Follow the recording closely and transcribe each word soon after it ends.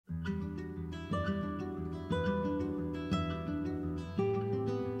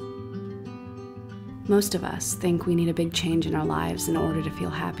Most of us think we need a big change in our lives in order to feel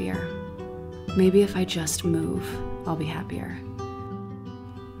happier. Maybe if I just move, I'll be happier.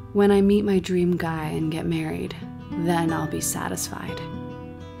 When I meet my dream guy and get married, then I'll be satisfied.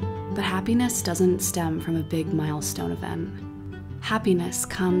 But happiness doesn't stem from a big milestone event. Happiness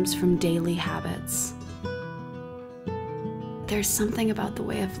comes from daily habits. There's something about the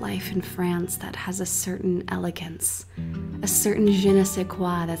way of life in France that has a certain elegance, a certain je ne sais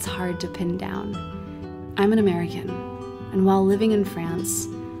quoi that's hard to pin down. I'm an American, and while living in France,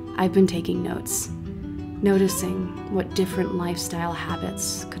 I've been taking notes, noticing what different lifestyle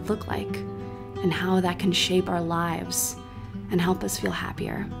habits could look like, and how that can shape our lives and help us feel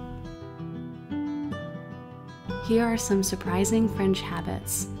happier. Here are some surprising French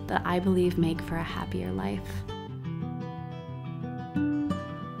habits that I believe make for a happier life.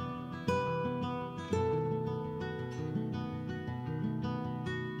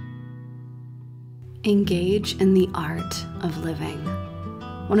 Engage in the art of living.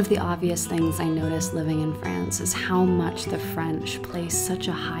 One of the obvious things I noticed living in France is how much the French place such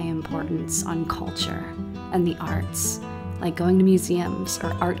a high importance on culture and the arts, like going to museums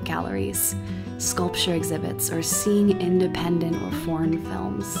or art galleries, sculpture exhibits, or seeing independent or foreign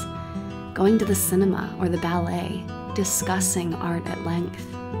films, going to the cinema or the ballet, discussing art at length.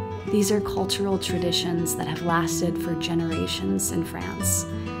 These are cultural traditions that have lasted for generations in France.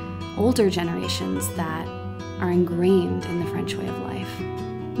 Older generations that are ingrained in the French way of life.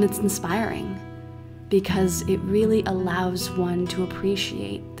 And it's inspiring because it really allows one to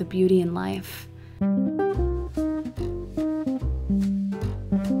appreciate the beauty in life.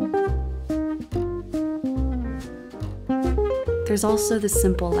 There's also the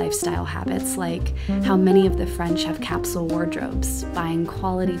simple lifestyle habits, like how many of the French have capsule wardrobes, buying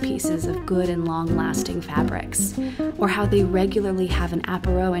quality pieces of good and long-lasting fabrics, or how they regularly have an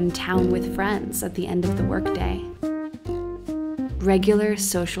apéro in town with friends at the end of the workday. Regular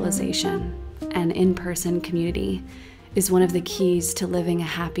socialization and in-person community is one of the keys to living a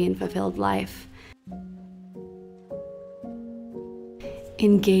happy and fulfilled life.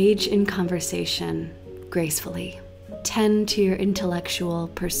 Engage in conversation gracefully. Tend to your intellectual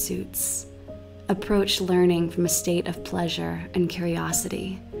pursuits. Approach learning from a state of pleasure and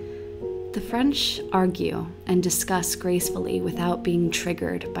curiosity. The French argue and discuss gracefully without being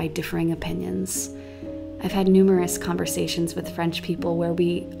triggered by differing opinions. I've had numerous conversations with French people where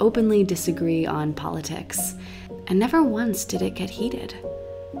we openly disagree on politics, and never once did it get heated.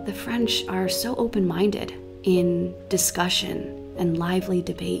 The French are so open-minded in discussion and lively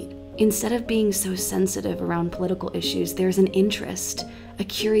debate. Instead of being so sensitive around political issues, there's an interest, a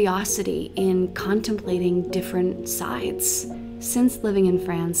curiosity in contemplating different sides. Since living in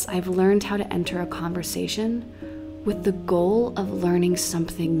France, I've learned how to enter a conversation with the goal of learning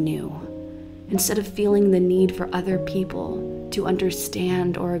something new. Instead of feeling the need for other people to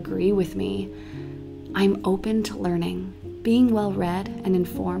understand or agree with me, I'm open to learning. Being well-read and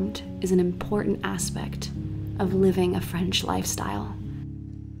informed is an important aspect of living a French lifestyle.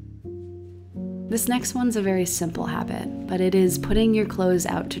 This next one's a very simple habit, but it is putting your clothes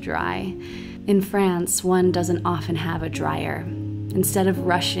out to dry. In France, one doesn't often have a dryer. Instead of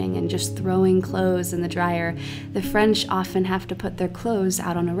rushing and just throwing clothes in the dryer, the French often have to put their clothes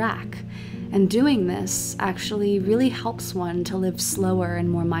out on a rack. And doing this actually really helps one to live slower and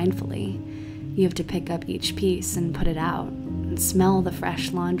more mindfully. You have to pick up each piece and put it out, and smell the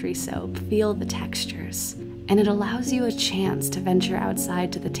fresh laundry soap, feel the textures. And it allows you a chance to venture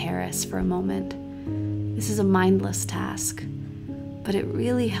outside to the terrace for a moment. This is a mindless task, but it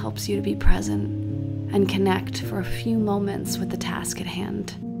really helps you to be present and connect for a few moments with the task at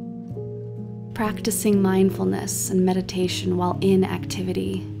hand. Practicing mindfulness and meditation while in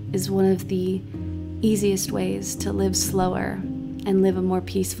activity is one of the easiest ways to live slower and live a more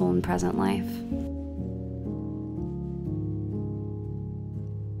peaceful and present life.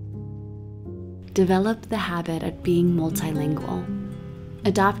 Develop the habit of being multilingual.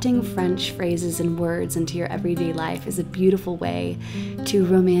 Adopting French phrases and words into your everyday life is a beautiful way to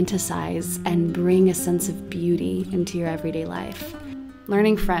romanticize and bring a sense of beauty into your everyday life.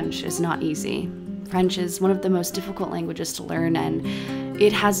 Learning French is not easy. French is one of the most difficult languages to learn, and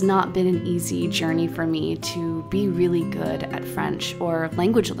it has not been an easy journey for me to be really good at French, or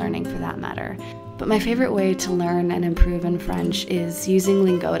language learning for that matter. But my favorite way to learn and improve in French is using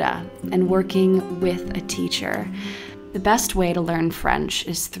Lingoda and working with a teacher. The best way to learn French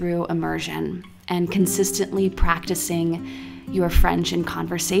is through immersion and consistently practicing your French in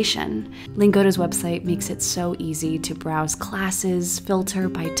conversation. Lingoda's website makes it so easy to browse classes, filter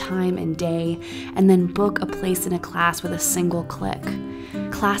by time and day, and then book a place in a class with a single click.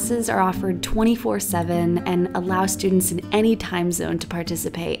 Classes are offered 24/7 and allow students in any time zone to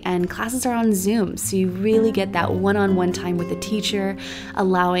participate, and classes are on Zoom, so you really get that one-on-one time with the teacher,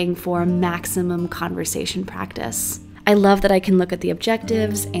 allowing for maximum conversation practice. I love that I can look at the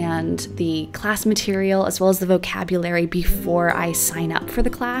objectives and the class material as well as the vocabulary before I sign up for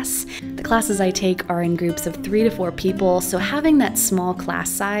the class. The classes I take are in groups of 3 to 4 people, so having that small class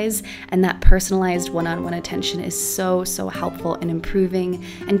size and that personalized one-on-one attention is so helpful in improving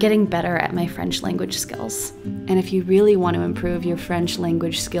and getting better at my French language skills. And if you really want to improve your French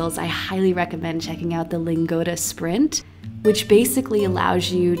language skills, I highly recommend checking out the Lingota Sprint, which basically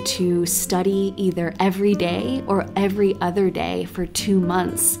allows you to study either every day or every other day for 2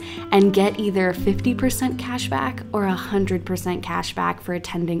 months and get either 50% cash back or 100% cash back for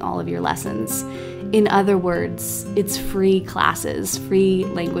attending all of your lessons. In other words, it's free classes, free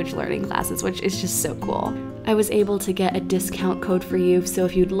language learning classes, which is just so cool. I was able to get a discount code for you, so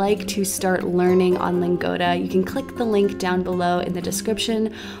if you'd like to start learning on Lingota, you can click the link down below in the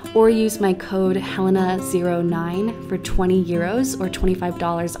description or use my code Helena09 for €20 or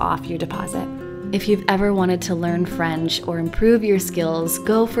 $25 off your deposit. If you've ever wanted to learn French or improve your skills,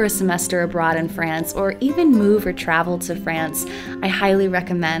 go for a semester abroad in France, or even move or travel to France, I highly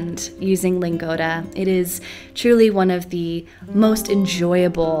recommend using Lingota. It is truly one of the most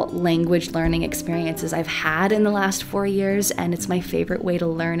enjoyable language learning experiences I've had in the last 4 years, and it's my favorite way to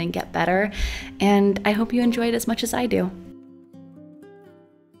learn and get better, and I hope you enjoy it as much as I do.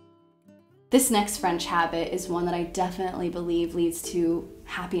 This next French habit is one that I definitely believe leads to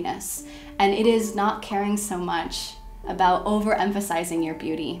happiness, and it is not caring so much about overemphasizing your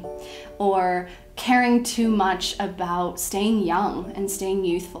beauty or caring too much about staying young and staying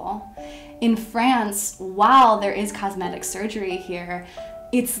youthful. In France, while there is cosmetic surgery here,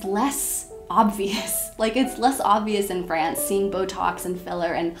 it's less obvious. Like, it's less obvious in France, seeing Botox and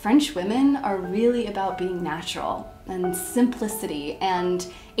filler, and French women are really about being natural and simplicity and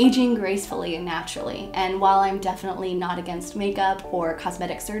aging gracefully and naturally. And while I'm definitely not against makeup or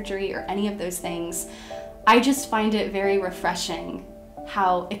cosmetic surgery or any of those things, I just find it very refreshing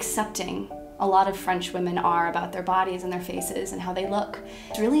how accepting a lot of French women are about their bodies and their faces and how they look.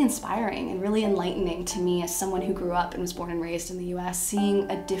 It's really inspiring and really enlightening to me as someone who grew up and was born and raised in the US. Seeing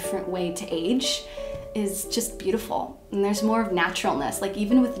a different way to age is just beautiful. And there's more of naturalness, like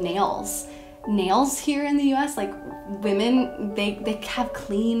even with nails. Nails here in the US, like women, they have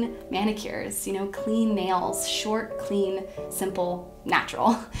clean manicures, you know, clean nails, short, clean, simple,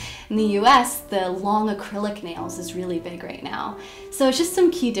 natural. In the US, the long acrylic nails is really big right now. So it's just some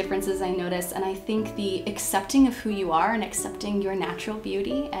key differences I noticed, and I think the accepting of who you are and accepting your natural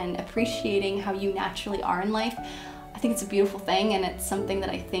beauty and appreciating how you naturally are in life, I think it's a beautiful thing, and it's something that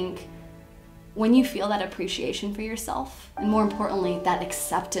I think when you feel that appreciation for yourself, and more importantly, that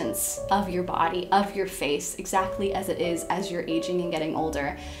acceptance of your body, of your face, exactly as it is as you're aging and getting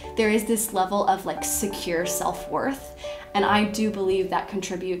older, there is this level of like secure self-worth. And I do believe that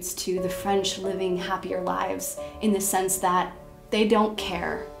contributes to the French living happier lives in the sense that they don't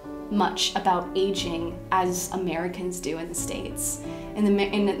care much about aging as Americans do in the States. In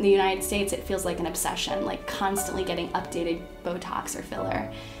the United States, it feels like an obsession, like constantly getting updated Botox or filler.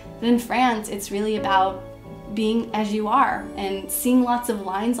 But in France, it's really about being as you are, and seeing lots of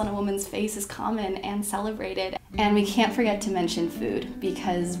lines on a woman's face is common and celebrated. And we can't forget to mention food,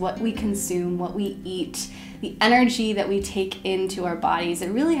 because what we consume, what we eat, the energy that we take into our bodies, it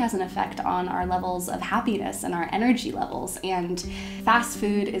really has an effect on our levels of happiness and our energy levels. And fast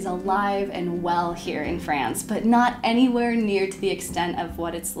food is alive and well here in France, but not anywhere near to the extent of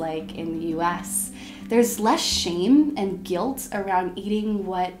what it's like in the US. There's less shame and guilt around eating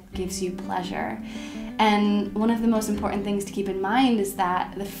what gives you pleasure. And one of the most important things to keep in mind is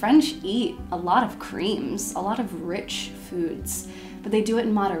that the French eat a lot of creams, a lot of rich foods, but they do it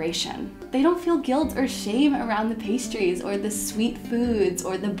in moderation. They don't feel guilt or shame around the pastries or the sweet foods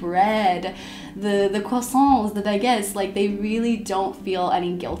or the bread, the croissants, the baguettes. Like, they really don't feel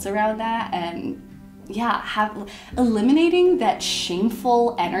any guilt around that. And yeah, eliminating that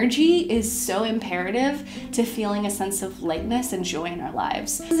shameful energy is so imperative to feeling a sense of lightness and joy in our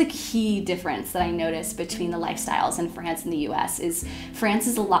lives. This is a key difference that I noticed between the lifestyles in France and the US. Is France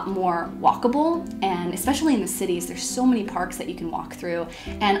is a lot more walkable, and especially in the cities, there's so many parks that you can walk through.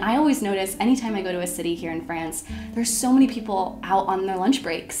 And I always notice anytime I go to a city here in France, there's so many people out on their lunch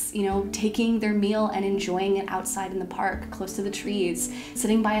breaks, you know, taking their meal and enjoying it outside in the park, close to the trees,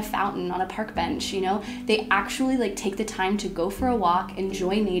 sitting by a fountain on a park bench, you know. know, they actually like take the time to go for a walk,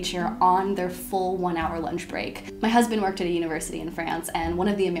 enjoy nature on their full 1 hour lunch break. My husband worked at a university in France, and one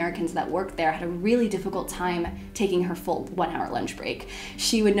of the Americans that worked there had a really difficult time taking her full 1 hour lunch break.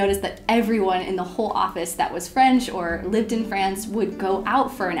 She would notice that everyone in the whole office that was French or lived in France would go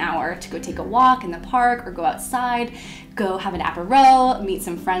out for an hour to go take a walk in the park or go outside, go have an apéro, meet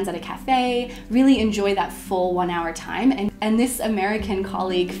some friends at a cafe, really enjoy that full 1 hour time. And this American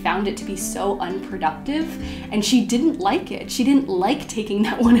colleague found it to be so unproductive, and she didn't like it. She didn't like taking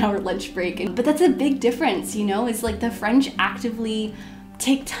that 1 hour lunch break. But that's a big difference, you know, is like the French actively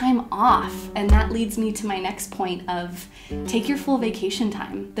take time off. And that leads me to my next point of take your full vacation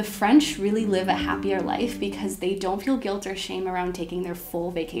time. The French really live a happier life because they don't feel guilt or shame around taking their full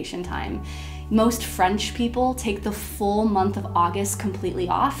vacation time. Most French people take the full month of August completely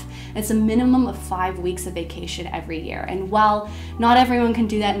off. It's a minimum of 5 weeks of vacation every year. And while not everyone can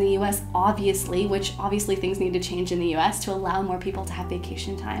do that in the US, obviously, which obviously things need to change in the US to allow more people to have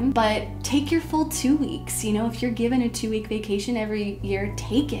vacation time, but take your full 2 weeks. You know, if you're given a 2-week vacation every year,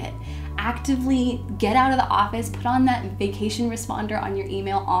 take it. Actively get out of the office, put on that vacation responder on your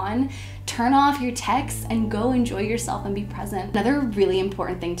email turn off your texts, and go enjoy yourself and be present. Another really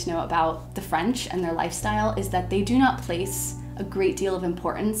important thing to know about the French and their lifestyle is that they do not place a great deal of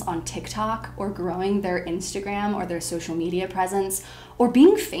importance on TikTok or growing their Instagram or their social media presence or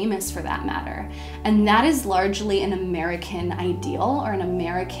being famous for that matter. And that is largely an American ideal or an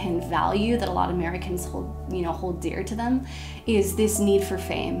American value that a lot of Americans hold dear to them, is this need for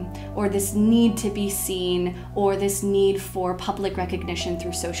fame or this need to be seen or this need for public recognition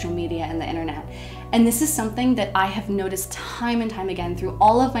through social media and the internet. And this is something that I have noticed time and time again through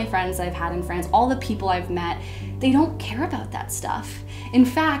all of my friends that I've had in France, all the people I've met. They don't care about that stuff. In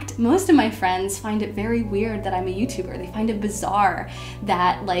fact, most of my friends find it very weird that I'm a YouTuber. They find it bizarre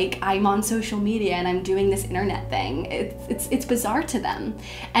that like I'm on social media and I'm doing this internet thing. It's bizarre to them.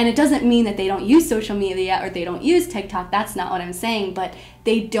 And it doesn't mean that they don't use social media or they don't use TikTok. That's not what I'm saying, but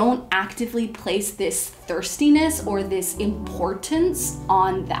they don't actively place this thirstiness or this importance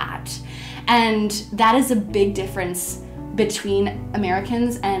on that. And that is a big difference between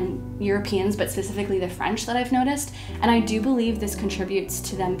Americans and Europeans, but specifically the French that I've noticed. And I do believe this contributes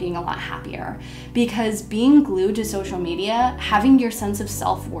to them being a lot happier, because being glued to social media, having your sense of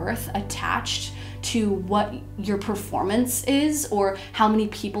self-worth attached to what your performance is or how many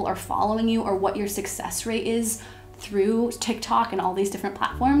people are following you or what your success rate is through TikTok and all these different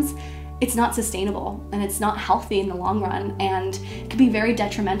platforms, it's not sustainable and it's not healthy in the long run, and it can be very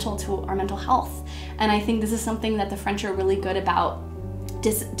detrimental to our mental health. And I think this is something that the French are really good about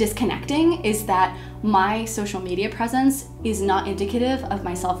disconnecting, is that my social media presence is not indicative of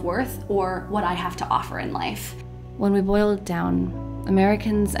my self-worth or what I have to offer in life. When we boil it down,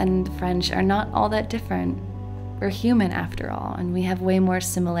 Americans and French are not all that different. We're human after all, and we have way more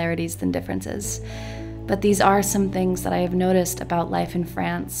similarities than differences. But these are some things that I have noticed about life in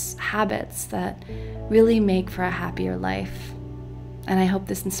France, habits that really make for a happier life. And I hope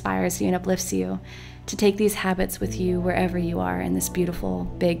this inspires you and uplifts you to take these habits with you wherever you are in this beautiful,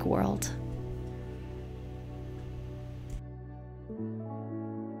 big world.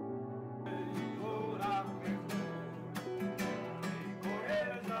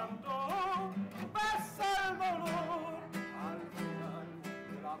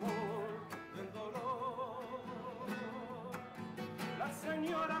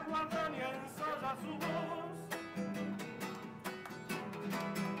 Señora guarda ni ensaya su voz.